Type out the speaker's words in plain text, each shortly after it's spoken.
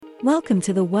Welcome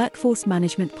to the Workforce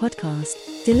Management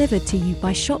Podcast, delivered to you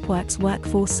by Shopworks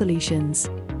Workforce Solutions.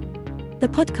 The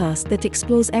podcast that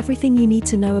explores everything you need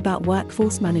to know about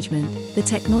workforce management, the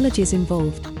technologies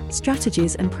involved,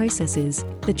 strategies and processes,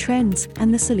 the trends,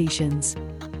 and the solutions.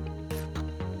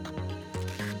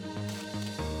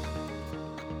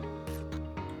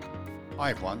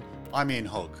 Hi everyone, I'm Ian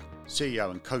Hogg,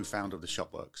 CEO and co-founder of the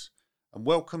Shopworks, and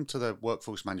welcome to the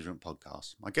Workforce Management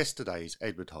Podcast. My guest today is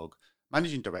Edward Hogg,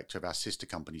 Managing Director of our sister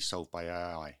company Solved by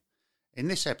AI. In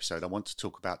this episode, I want to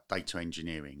talk about data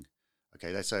engineering.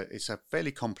 Okay, it's a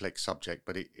fairly complex subject,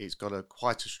 but it's got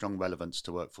quite a strong relevance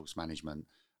to workforce management.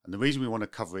 And the reason we want to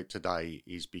cover it today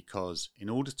is because in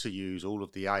order to use all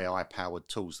of the AI-powered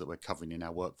tools that we're covering in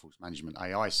our Workforce Management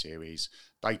AI series,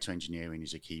 data engineering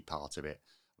is a key part of it.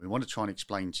 We want to try and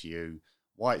explain to you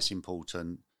why it's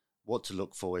important, what to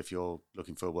look for if you're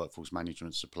looking for a workforce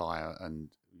management supplier and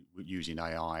using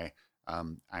AI,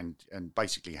 and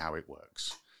basically how it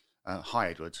works. Hi,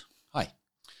 Edward. Hi.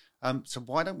 So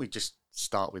why don't we just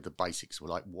start with the basics?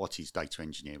 Like, what is data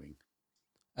engineering?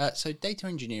 So data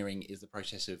engineering is the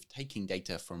process of taking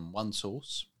data from one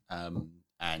source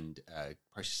and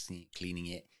processing it, cleaning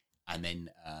it, and then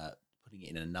putting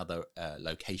it in another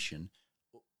location,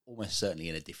 almost certainly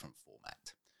in a different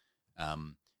format.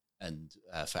 And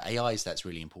for AIs, that's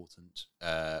really important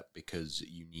because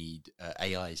you need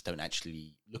AIs don't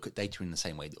actually look at data in the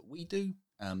same way that we do.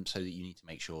 So that you need to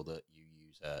make sure that you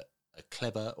use a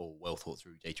clever or well thought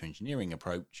through data engineering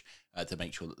approach to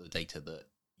make sure that the data that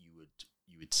you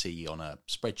would see on a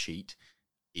spreadsheet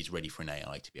is ready for an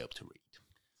AI to be able to read.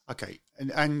 Okay,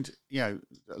 and you know,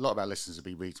 a lot of our listeners will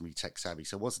be reasonably tech savvy.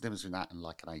 So what's the difference between that and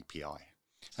like an API?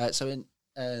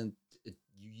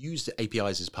 You use the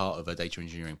APIs as part of a data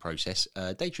engineering process.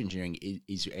 Data engineering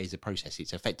is a process.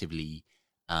 It's effectively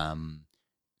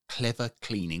clever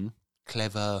cleaning,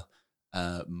 clever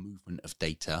movement of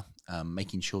data,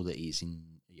 making sure that it's in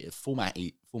format.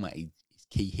 Format is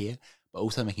key here, but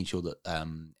also making sure that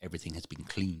everything has been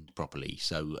cleaned properly.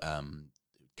 So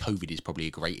COVID is probably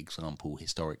a great example.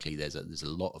 Historically, there's a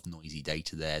lot of noisy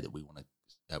data there that we want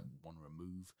to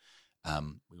remove.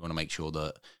 We want to make sure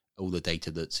that all the data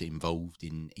that's involved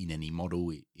in any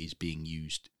model is being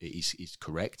used is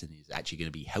correct and is actually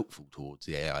going to be helpful towards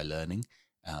the AI learning.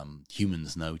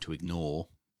 Humans know to ignore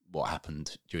what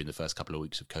happened during the first couple of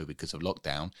weeks of COVID because of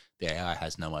lockdown. The AI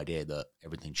has no idea that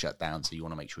everything's shut down, so you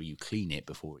want to make sure you clean it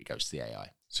before it goes to the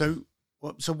AI. So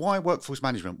why workforce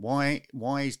management? Why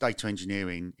is data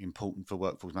engineering important for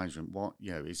workforce management? What,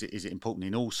 you know, is it important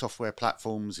in all software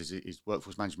platforms? Is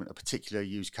workforce management a particular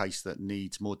use case that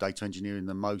needs more data engineering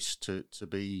than most to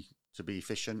be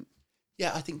efficient?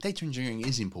 Yeah, I think data engineering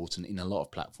is important in a lot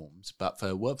of platforms, but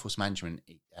for workforce management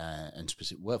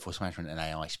workforce management and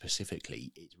AI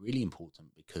specifically, it's really important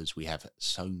because we have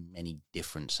so many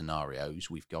different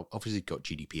scenarios. We've obviously got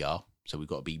GDPR, so we've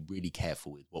got to be really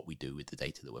careful with what we do with the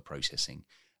data that we're processing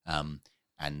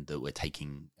and that we're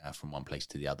taking from one place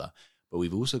to the other. But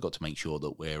we've also got to make sure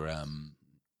that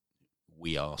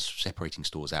we are separating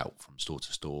stores out from store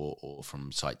to store or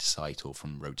from site to site or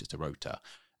from rota to rota.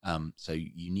 So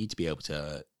you need to be able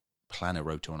to plan a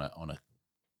rota on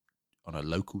a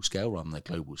local scale rather than a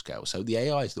global scale. So the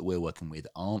AIs that we're working with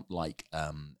aren't like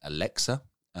Alexa.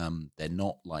 They're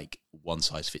not like one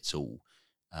size fits all.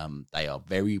 They are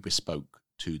very bespoke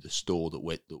to the store that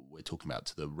we're talking about,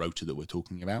 to the rota that we're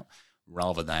talking about,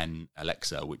 rather than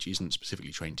Alexa, which isn't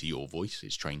specifically trained to your voice.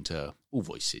 It's trained to all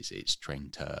voices. It's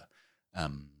trained to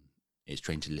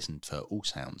listen for all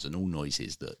sounds and all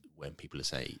noises that when people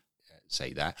say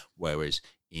that. Whereas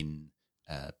in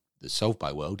the Solved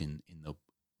by world, in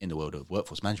the world of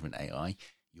workforce management AI,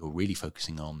 you're really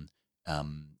focusing on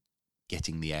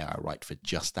getting the AI right for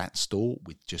just that store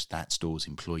with just that store's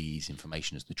employees'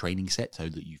 information as the training set, so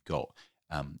that you've got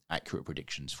accurate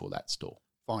predictions for that store.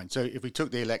 Fine. So if we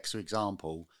took the Alexa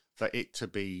example, for it to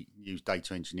use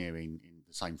data engineering in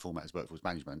the same format as workforce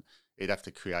management, it'd have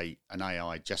to create an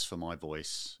AI just for my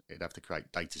voice. It'd have to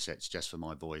create data sets just for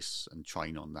my voice and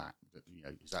train on that. You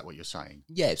know, is that what you're saying?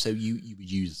 Yeah. So you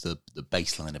would use the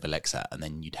baseline of Alexa, and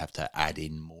then you'd have to add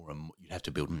in more and more. You'd have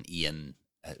to build an Ian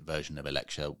version of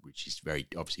Alexa, which is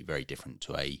obviously very different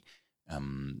to a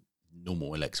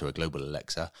normal Alexa or a global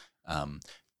Alexa.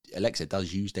 Alexa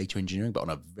does use data engineering, but on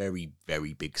a very,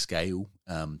 very big scale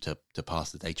to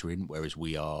pass the data in, whereas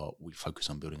we focus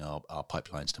on building our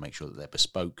pipelines to make sure that they're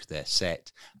bespoke, they're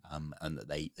set, and that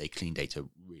they clean data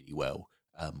really well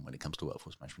when it comes to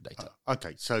workforce management data.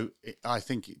 Okay, so I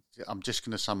think I'm just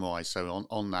going to summarise. So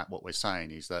on that, what we're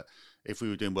saying is that if we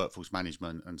were doing workforce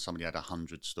management and somebody had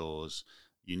 100 stores,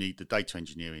 you need the data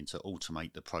engineering to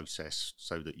automate the process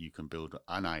so that you can build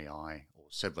an AI or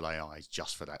several AIs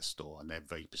just for that store, and they're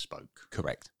very bespoke.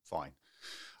 Correct. Fine.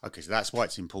 Okay, so that's why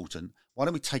it's important. Why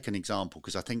don't we take an example?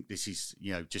 Because I think this is,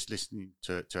 just listening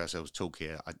to ourselves talk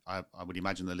here, I would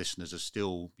imagine the listeners are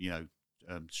still,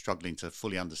 struggling to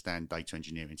fully understand data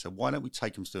engineering. So why don't we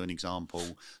take them through an example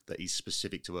that is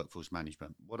specific to workforce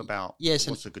management? What about,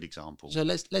 what's a good example? So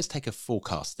let's take a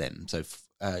forecast then. So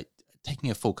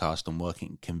taking a forecast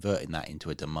and converting that into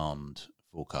a demand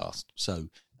forecast. So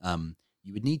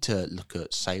you would need to look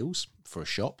at sales for a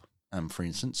shop, for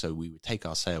instance. So we would take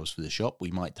our sales for the shop.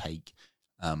 We might take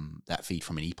that feed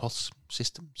from an EPOS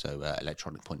system, so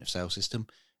electronic point of sale system.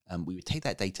 We would take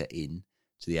that data in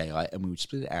to the AI, and we would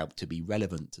split it out to be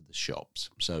relevant to the shops.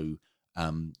 So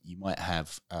you might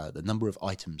have the number of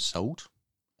items sold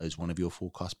as one of your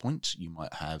forecast points. You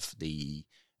might have the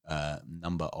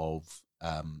number of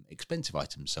expensive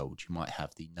items sold. You might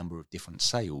have the number of different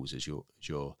sales as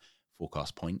your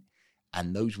forecast point,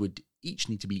 and those would each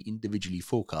need to be individually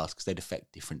forecast because they'd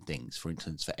affect different things. For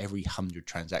instance, for every 100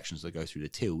 transactions that go through the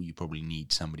till, you probably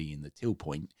need somebody in the till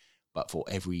point, but for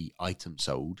every item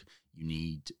sold, you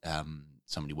need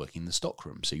somebody working in the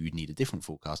stockroom. So you'd need a different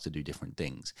forecast to do different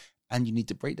things. And you need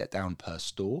to break that down per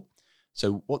store.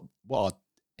 So what our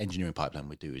engineering pipeline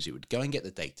would do is it would go and get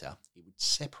the data. It would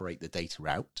separate the data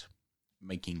out,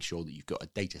 making sure that you've got a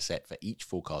data set for each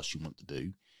forecast you want to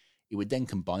do. It would then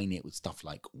combine it with stuff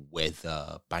like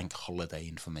weather, bank holiday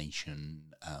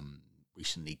information.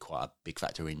 Recently, quite a big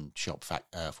factor in shop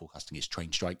forecasting is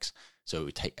train strikes. So it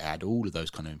would add all of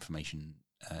those kind of information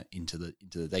into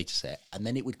the data set, and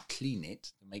then it would clean it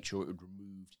to make sure it would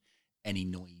remove any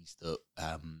noise that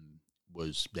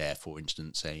was there. For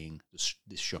instance, saying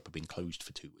this shop had been closed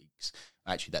for 2 weeks.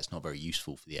 Actually, that's not very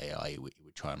useful for the AI. It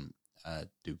would try and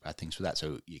do bad things for that.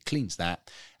 So it cleans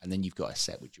that, and then you've got a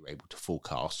set which you're able to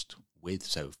forecast with.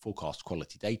 So forecast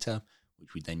quality data,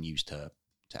 which we then use to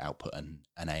output an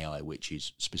AI which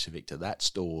is specific to that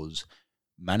store's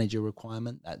manager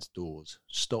requirement, that store's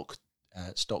stock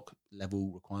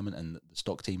level requirement, and the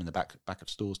stock team and the back of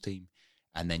stores team.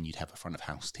 And then you'd have a front of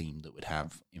house team that would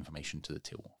have information to the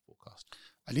till forecast.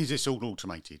 And is this all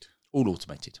automated? All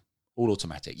automated, all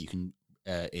automatic. You can,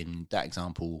 in that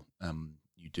example,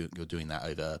 you're doing that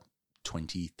over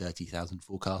 20, 30,000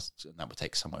 forecasts, and that would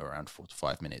take somewhere around 4 to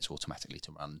 5 minutes automatically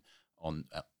to run on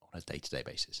a day-to-day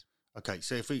basis. Okay,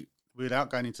 so if without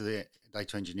going into the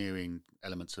data engineering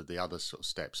elements of the other sort of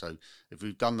steps, so if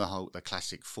we've done the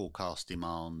classic forecast,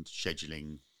 demand,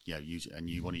 scheduling, and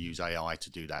you want to use AI to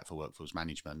do that for workforce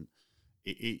management,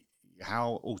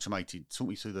 how automated? Talk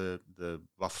me through the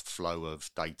rough flow of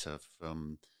data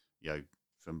from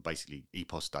basically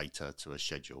EPOS data to a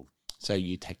schedule. So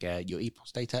you take your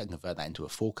EPOS data and convert that into a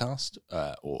forecast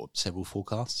or several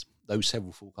forecasts. Those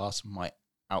several forecasts might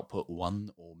output one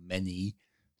or many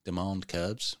demand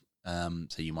curves.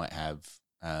 So you might have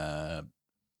 5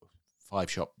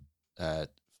 shop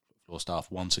floor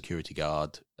staff, 1 security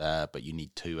guard, but you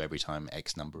need 2 every time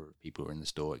X number of people are in the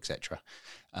store, etc.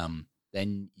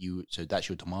 So that's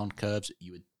your demand curves.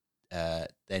 You would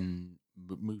then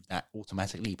move that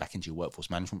automatically back into your workforce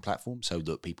management platform so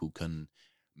that people can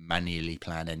manually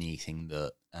plan anything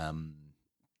that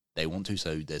they want to.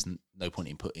 So there's no point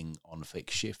in putting on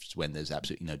fixed shifts when there's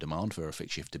absolutely no demand for a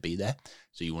fixed shift to be there.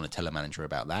 So you want to tell a manager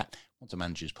about that. Once the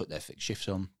managers put their fixed shifts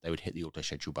on, they would hit the auto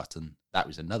schedule button. That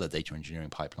was another data engineering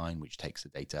pipeline which takes the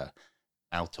data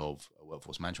out of a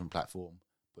workforce management platform,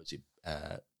 puts it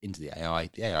into the AI.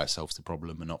 The AI solves the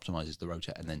problem and optimizes the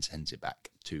rota, and then sends it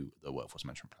back to the workforce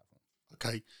management platform.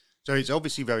 Okay, so it's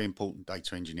obviously very important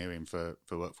data engineering for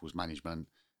workforce management.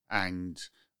 And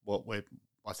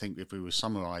I think if we were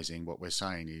summarising, what we're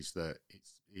saying is that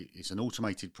it's an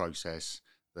automated process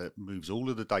that moves all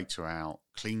of the data out,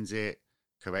 cleans it,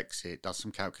 corrects it, does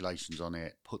some calculations on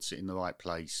it, puts it in the right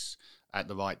place at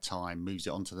the right time, moves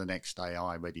it on to the next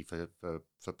AI ready for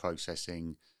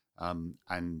processing,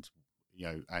 and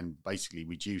basically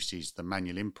reduces the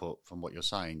manual input from what you're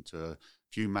saying to a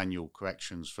few manual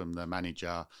corrections from the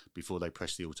manager before they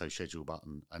press the auto schedule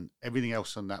button, and everything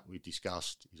else on that we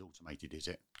discussed is automated, is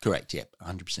it? Correct. Yeah,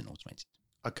 100% automated.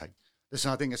 Okay.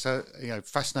 Listen, I think it's a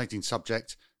fascinating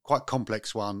subject, quite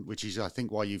complex one, which is I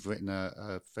think why you've written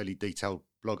a fairly detailed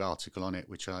blog article on it,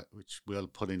 which we'll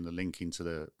put in the link into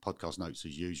the podcast notes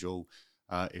as usual.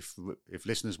 If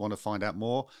listeners want to find out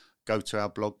more, go to our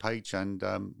blog page and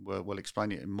we'll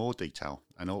explain it in more detail.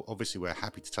 And obviously we're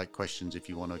happy to take questions if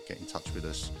you want to get in touch with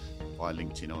us via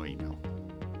LinkedIn or email.